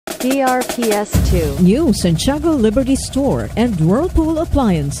DRPS 2. New Santiago Liberty Store and Whirlpool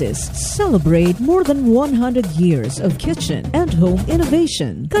Appliances celebrate more than 100 years of kitchen and home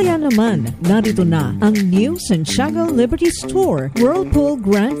innovation. Kaya naman, narito na ang New Santiago Liberty Store Whirlpool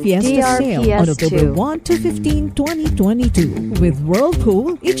Grand Fiesta Sale on October 1 to 15, 2022. With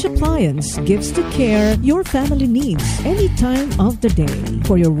Whirlpool, each appliance gives the care your family needs any time of the day.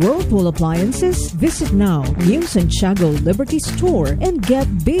 For your Whirlpool appliances, visit now New Santiago Liberty Store and get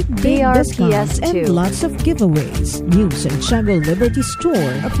big discounts and lots of giveaways. New Santiago Liberty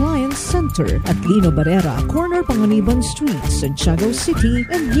Store Appliance Center at Lino Barrera, Corner Panganiban Street, Santiago City,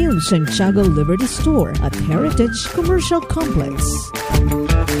 and New Santiago Liberty Store at Heritage Commercial Complex.